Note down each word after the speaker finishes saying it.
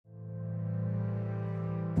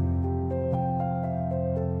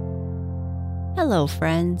Hello,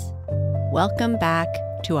 friends. Welcome back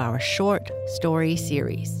to our short story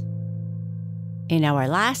series. In our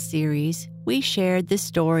last series, we shared the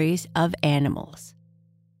stories of animals.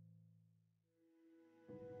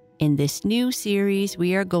 In this new series,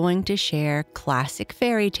 we are going to share classic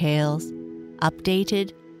fairy tales,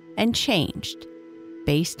 updated and changed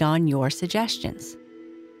based on your suggestions.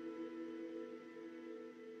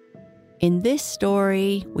 In this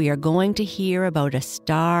story, we are going to hear about a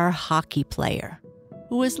star hockey player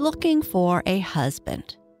who is looking for a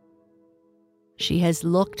husband. She has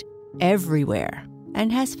looked everywhere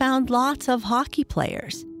and has found lots of hockey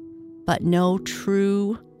players, but no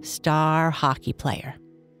true star hockey player.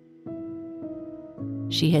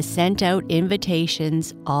 She has sent out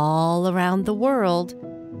invitations all around the world,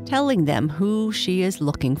 telling them who she is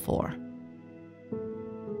looking for.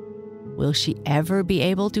 Will she ever be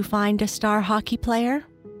able to find a star hockey player?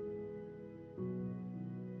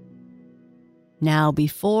 Now,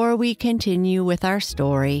 before we continue with our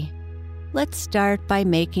story, let's start by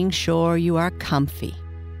making sure you are comfy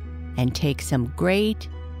and take some great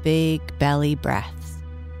big belly breaths.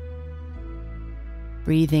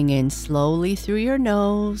 Breathing in slowly through your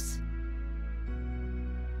nose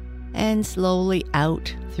and slowly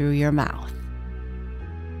out through your mouth.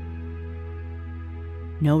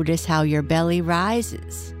 Notice how your belly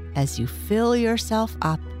rises as you fill yourself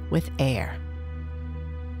up with air.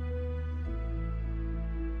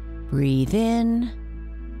 Breathe in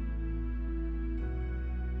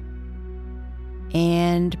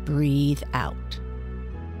and breathe out.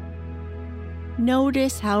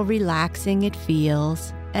 Notice how relaxing it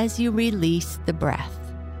feels as you release the breath.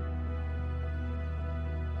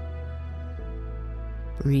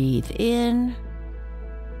 Breathe in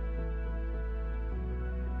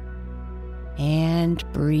and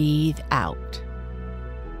breathe out.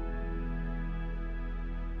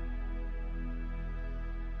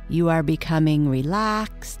 You are becoming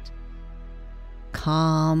relaxed,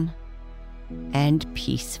 calm, and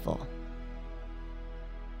peaceful.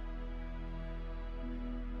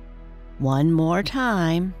 One more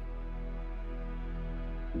time.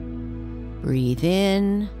 Breathe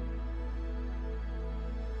in,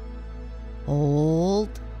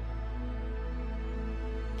 hold,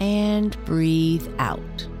 and breathe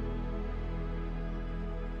out.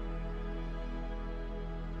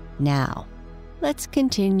 Now, let's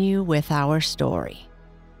continue with our story.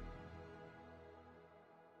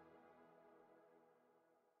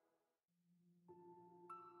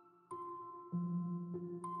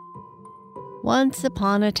 Once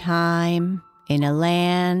upon a time, in a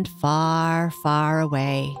land far, far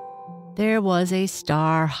away, there was a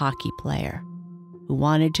star hockey player who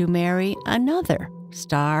wanted to marry another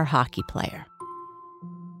star hockey player.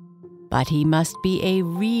 But he must be a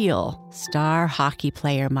real star hockey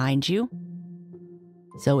player, mind you.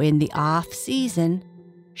 So in the off-season,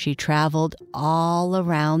 she traveled all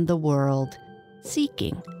around the world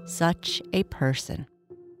seeking such a person.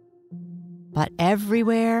 But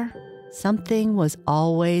everywhere, something was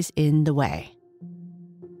always in the way.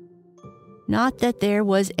 Not that there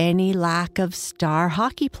was any lack of star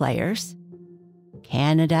hockey players.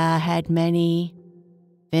 Canada had many,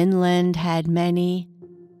 Finland had many,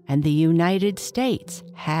 and the United States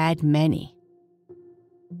had many.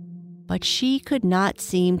 But she could not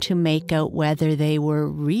seem to make out whether they were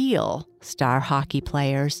real star hockey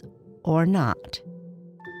players or not.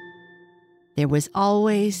 There was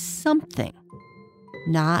always something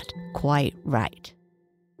not quite right.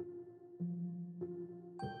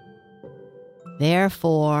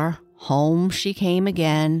 Therefore, home she came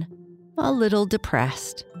again, a little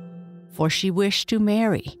depressed, for she wished to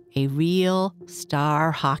marry a real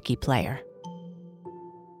star hockey player.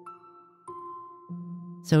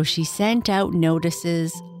 So she sent out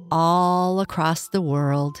notices all across the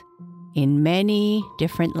world in many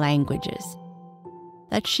different languages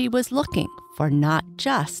that she was looking for not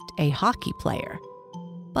just a hockey player,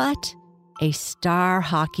 but a star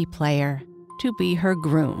hockey player to be her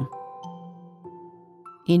groom.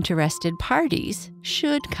 Interested parties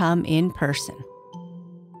should come in person.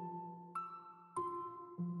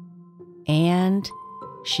 And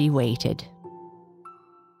she waited.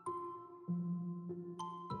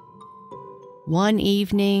 One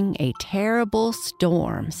evening, a terrible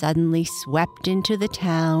storm suddenly swept into the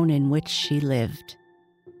town in which she lived.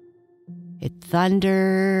 It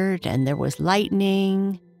thundered, and there was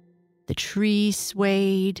lightning, the trees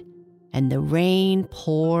swayed, and the rain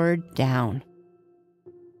poured down.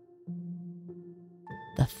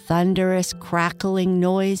 The thunderous crackling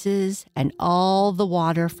noises and all the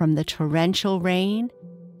water from the torrential rain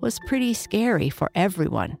was pretty scary for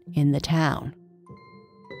everyone in the town.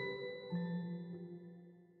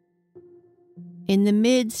 In the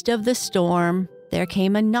midst of the storm, there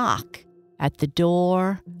came a knock at the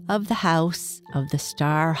door of the house of the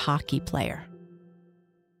star hockey player.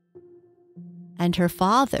 And her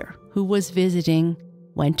father, who was visiting,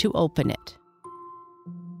 went to open it.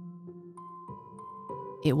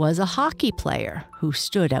 It was a hockey player who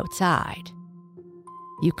stood outside.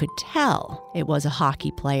 You could tell it was a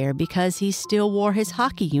hockey player because he still wore his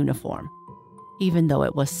hockey uniform, even though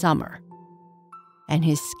it was summer, and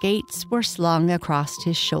his skates were slung across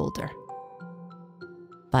his shoulder.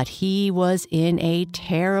 But he was in a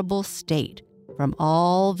terrible state from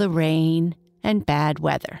all the rain and bad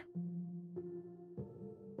weather.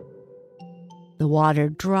 The water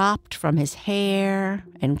dropped from his hair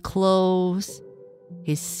and clothes.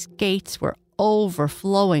 His skates were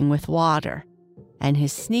overflowing with water, and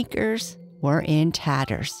his sneakers were in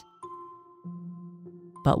tatters.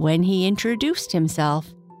 But when he introduced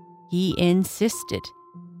himself, he insisted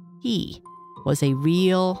he was a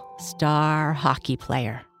real star hockey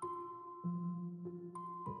player.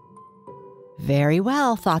 Very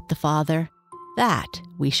well, thought the father, that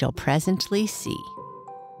we shall presently see.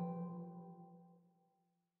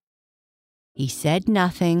 He said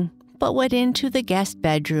nothing, but went into the guest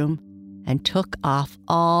bedroom and took off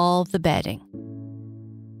all the bedding,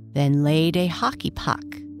 then laid a hockey puck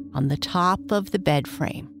on the top of the bed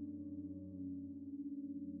frame.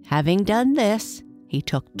 Having done this, he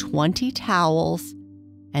took 20 towels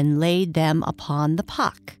and laid them upon the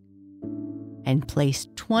puck, and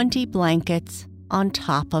placed 20 blankets on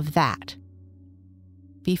top of that,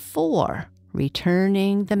 before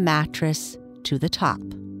returning the mattress to the top.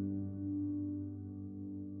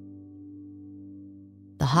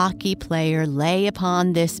 The hockey player lay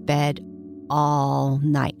upon this bed all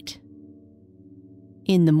night.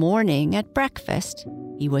 In the morning at breakfast,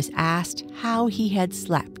 he was asked how he had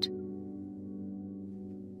slept.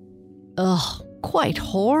 "Ugh, quite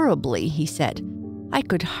horribly," he said. "I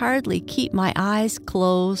could hardly keep my eyes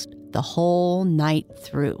closed the whole night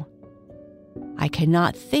through. I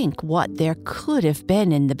cannot think what there could have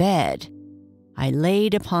been in the bed. I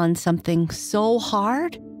laid upon something so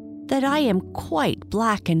hard that I am quite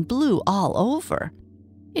black and blue all over.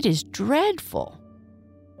 It is dreadful."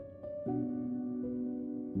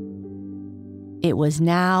 It was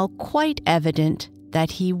now quite evident that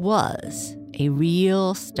he was a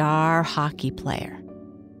real star hockey player,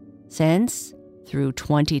 since through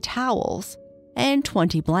 20 towels and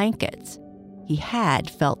 20 blankets, he had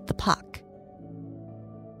felt the puck.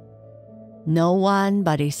 No one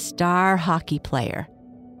but a star hockey player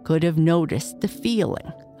could have noticed the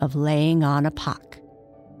feeling of laying on a puck.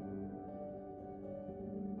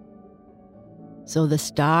 So the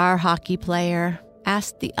star hockey player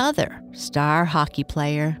asked the other star hockey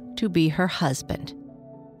player to be her husband,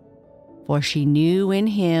 for she knew in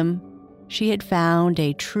him she had found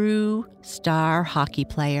a true star hockey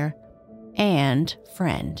player and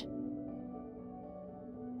friend.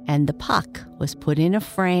 And the puck was put in a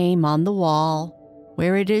frame on the wall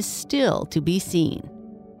where it is still to be seen,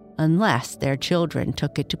 unless their children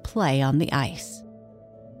took it to play on the ice.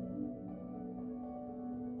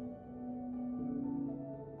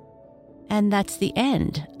 And that's the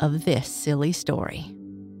end of this silly story.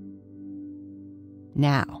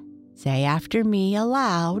 Now, say after me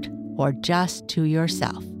aloud or just to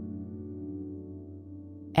yourself.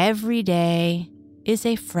 Every day is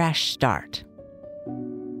a fresh start.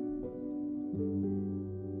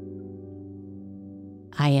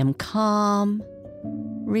 I am calm,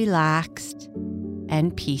 relaxed,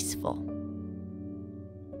 and peaceful.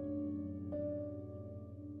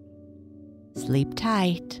 Sleep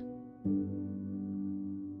tight.